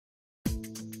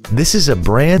This is a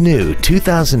brand new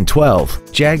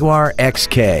 2012 Jaguar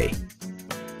XK.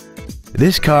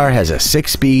 This car has a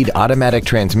 6-speed automatic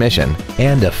transmission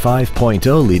and a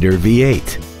 5.0-liter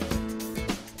V8.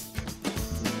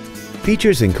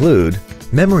 Features include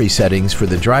memory settings for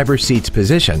the driver's seat's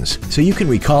positions so you can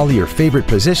recall your favorite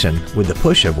position with the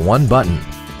push of one button,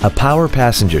 a power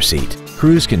passenger seat,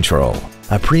 cruise control,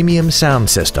 a premium sound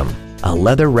system, a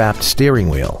leather-wrapped steering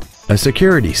wheel, a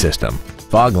security system,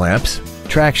 fog lamps,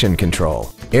 traction control,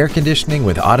 air conditioning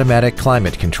with automatic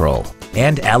climate control,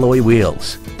 and alloy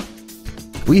wheels.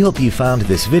 We hope you found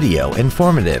this video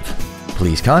informative.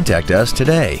 Please contact us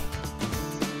today.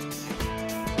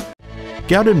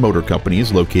 Gaudin Motor Company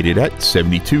is located at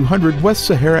 7200 West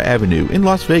Sahara Avenue in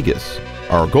Las Vegas.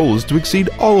 Our goal is to exceed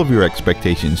all of your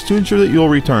expectations to ensure that you'll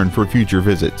return for future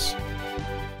visits.